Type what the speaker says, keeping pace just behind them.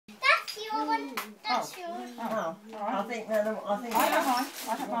your one. That's yours. Oh, I think I don't mind. I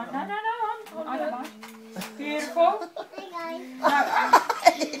don't mind. No. I don't mind. Beautiful.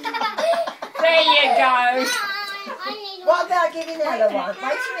 There you go. what about giving Ella one?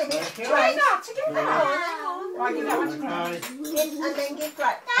 Wait a minute. Grace. Right, give that one to Grace. And then give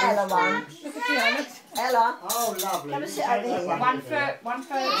Ella one. Look at you, Ella. Oh, lovely. Come and sit over here. One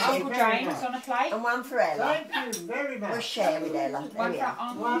for Uncle James on a plate. And one for Ella. Thank you very much. We'll share with Ella. There One we for are.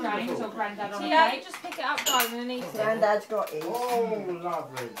 Uncle James or Grandad on a Yeah, you plate. just pick it up, darling, and eat it. Granddad's got his. Oh,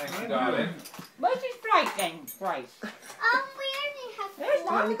 lovely. Thank you, darling. Where's his plate then, Grace? We only have There's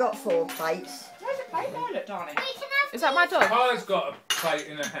We've one. only got 4 plates. There's a plate there, look, darling. We can have. Is that my dog? Kaiya's got a plate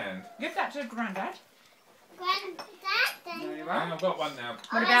in her hand. Give that to Grandad. Granddad then. There you And are. I've got one now.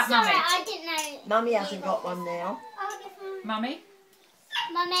 What about sorry, Mummy? I didn't know. Mummy hasn't got one now. I'll give Mummy?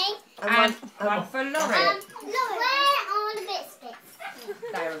 Mummy. And and one for Laurie. Look, where are the biscuits?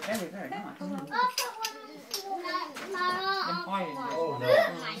 They are very, very nice. I'll put one. Mama. Oh, no.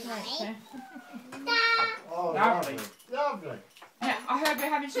 Mummy. Dad. Oh, Lovely. lovely. Lovely. Yeah, I heard we're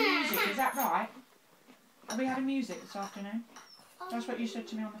having some music, is that right? Are we having music this afternoon? That's what you said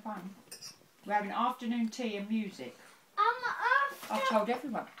to me on the phone. We're having afternoon tea and music. I've After. told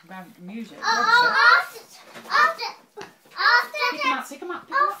everyone we're having music. After Pick 'em up.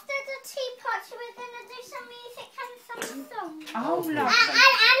 After the tea party, we're gonna do some music and some songs. Oh, lovely.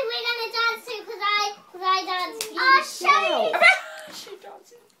 And we're gonna dance too, cause I dance. I'll show you. She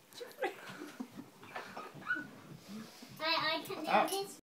dances. I can do this.